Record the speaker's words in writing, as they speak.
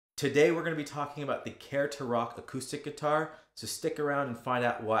Today we're going to be talking about the Care2rock Acoustic guitar, so stick around and find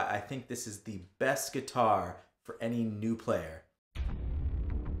out why I think this is the best guitar for any new player.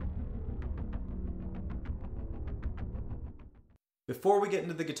 Before we get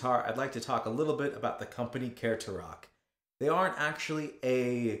into the guitar, I'd like to talk a little bit about the company Care2rock. They aren't actually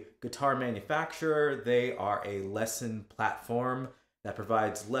a guitar manufacturer, they are a lesson platform that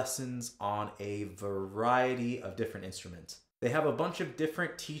provides lessons on a variety of different instruments. They have a bunch of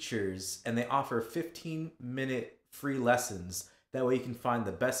different teachers and they offer 15-minute free lessons. That way you can find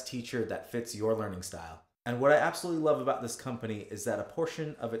the best teacher that fits your learning style. And what I absolutely love about this company is that a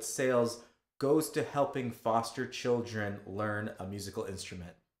portion of its sales goes to helping foster children learn a musical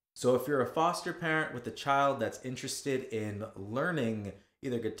instrument. So if you're a foster parent with a child that's interested in learning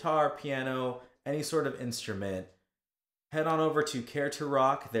either guitar, piano, any sort of instrument, head on over to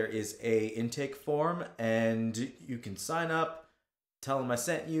Care2rock. There is a intake form and you can sign up, tell them I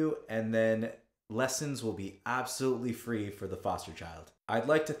sent you, and then lessons will be absolutely free for the foster child. I'd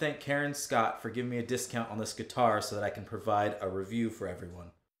like to thank Karen Scott for giving me a discount on this guitar so that I can provide a review for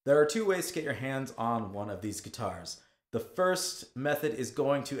everyone. There are two ways to get your hands on one of these guitars. The first method is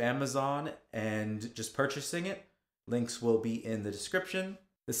going to Amazon and just purchasing it. Links will be in the description.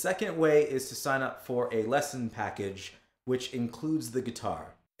 The second way is to sign up for a lesson package which includes the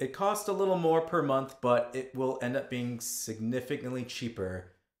guitar. It costs a little more per month, but it will end up being significantly cheaper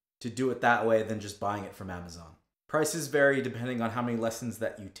to do it that way than just buying it from Amazon. Prices vary depending on how many lessons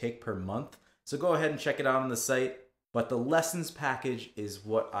that you take per month, so go ahead and check it out on the site. But the lessons package is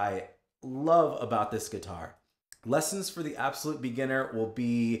what I love about this guitar. Lessons for the absolute beginner will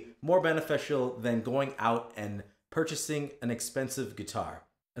be more beneficial than going out and purchasing an expensive guitar.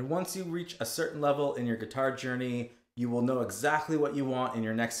 And once you reach a certain level in your guitar journey, you will know exactly what you want in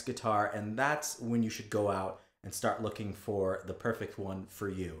your next guitar, and that's when you should go out and start looking for the perfect one for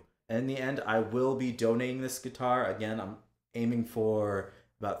you. And in the end, I will be donating this guitar. Again, I'm aiming for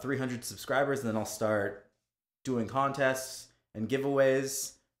about 300 subscribers, and then I'll start doing contests and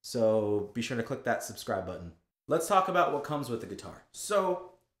giveaways, so be sure to click that subscribe button. Let's talk about what comes with the guitar.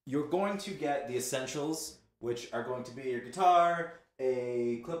 So you're going to get the essentials, which are going to be your guitar,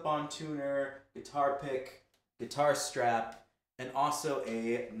 a clip-on tuner, guitar pick, guitar strap, and also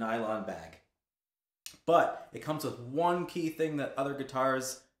a nylon bag. But it comes with one key thing that other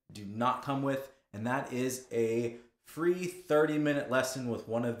guitars do not come with, and that is a free 30-minute lesson with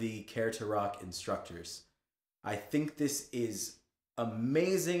one of the Care2rock instructors. I think this is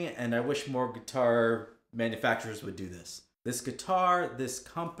amazing, and I wish more guitar manufacturers would do this. This guitar, this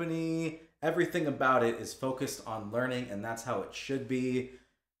company, everything about it is focused on learning, and that's how it should be.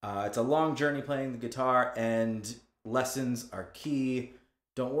 It's a long journey playing the guitar, and lessons are key.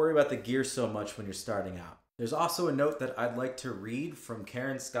 Don't worry about the gear so much when you're starting out. There's also a note that I'd like to read from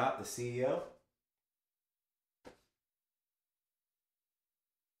Karen Scott, the CEO.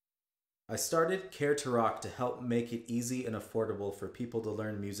 I started Care2rock to help make it easy and affordable for people to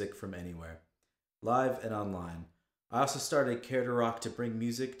learn music from anywhere, live and online. I also started Care2rock to bring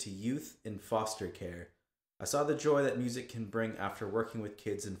music to youth in foster care. I saw the joy that music can bring after working with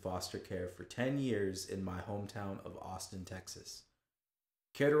kids in foster care for 10 years in my hometown of Austin, Texas.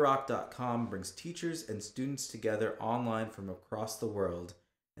 Care2rock.com brings teachers and students together online from across the world,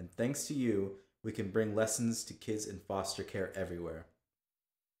 and thanks to you, we can bring lessons to kids in foster care everywhere.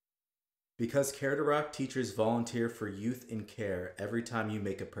 Because Care2rock teachers volunteer for youth in care every time you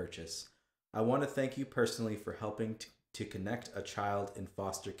make a purchase, I want to thank you personally for helping to connect a child in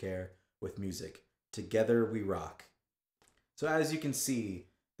foster care with music. Together we rock. So as you can see,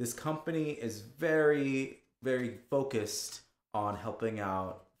 this company is very, very focused on helping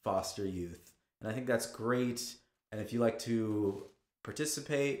out foster youth. And I think that's great. And if you like to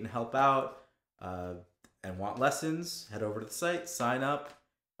participate and help out and want lessons, head over to the site, sign up.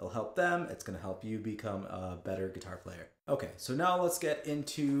 It'll help them. It's going to help you become a better guitar player. Okay, so now let's get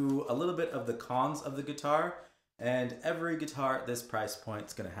into a little bit of the cons of the guitar. And every guitar at this price point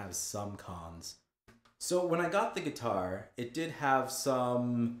is going to have some cons. So when I got the guitar, it did have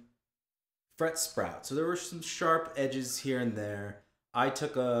some fret sprout. So there were some sharp edges here and there. I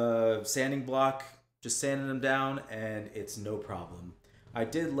took a sanding block, just sanded them down, and it's no problem. I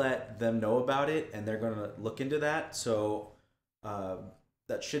did let them know about it, and they're going to look into that. So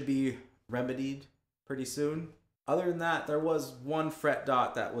that should be remedied pretty soon. Other than that, there was one fret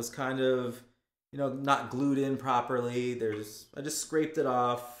dot that was kind of, not glued in properly. I just scraped it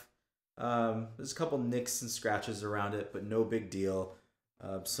off. There's a couple nicks and scratches around it, but no big deal.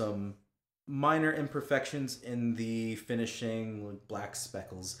 Some minor imperfections in the finishing, like black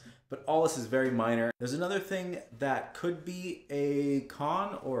speckles, but all this is very minor. There's another thing that could be a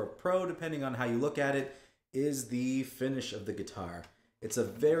con or a pro, depending on how you look at it, is the finish of the guitar. It's a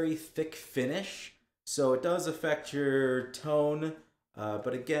very thick finish, so it does affect your tone,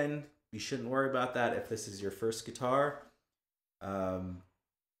 but again, you shouldn't worry about that if this is your first guitar.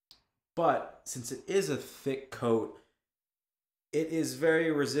 But since it is a thick coat, it is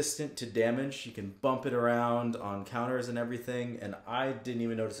very resistant to damage. You can bump it around on counters and everything, and I didn't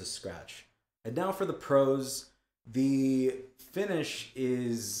even notice a scratch. And now for the pros. The finish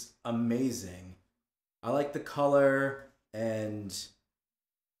is amazing. I like the color, and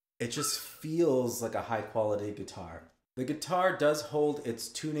it just feels like a high quality guitar. The guitar does hold its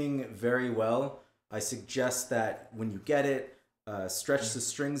tuning very well. I suggest that when you get it, stretch the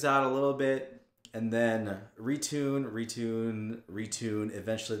strings out a little bit, and then retune.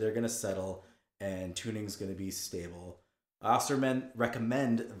 Eventually they're gonna settle and tuning's gonna be stable. I also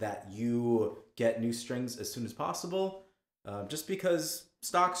recommend that you get new strings as soon as possible. Just because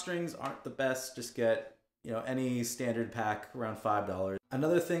stock strings aren't the best, just get any standard pack around $5.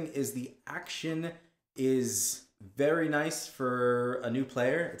 Another thing is the action is very nice for a new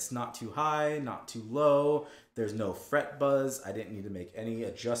player. It's not too high, not too low. There's no fret buzz. I didn't need to make any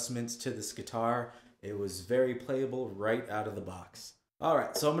adjustments to this guitar. It was very playable right out of the box. All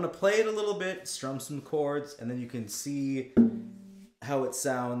right, so I'm gonna play it a little bit, strum some chords, and then you can see how it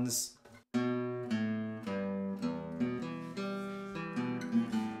sounds.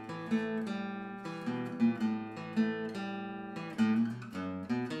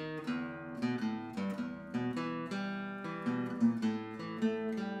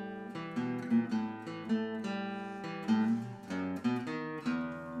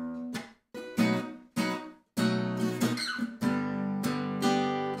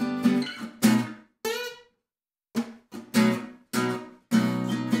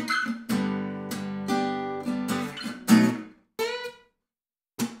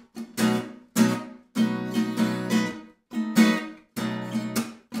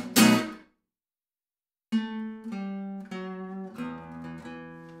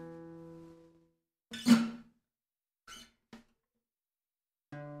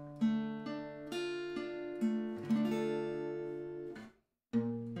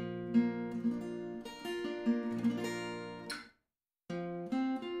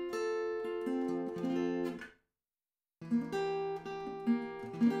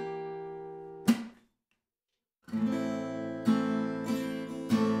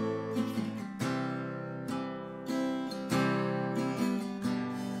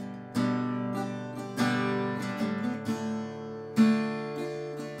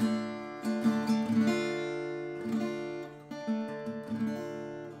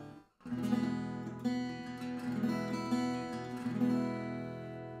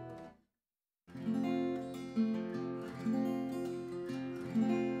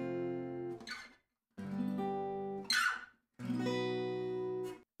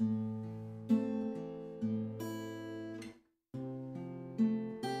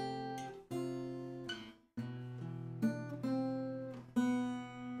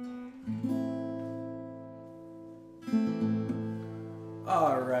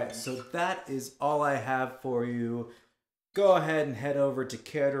 Alright, so that is all I have for you. Go ahead and head over to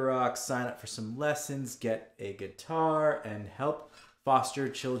Care2rock, sign up for some lessons, get a guitar, and help foster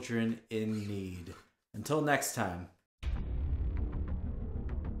children in need. Until next time.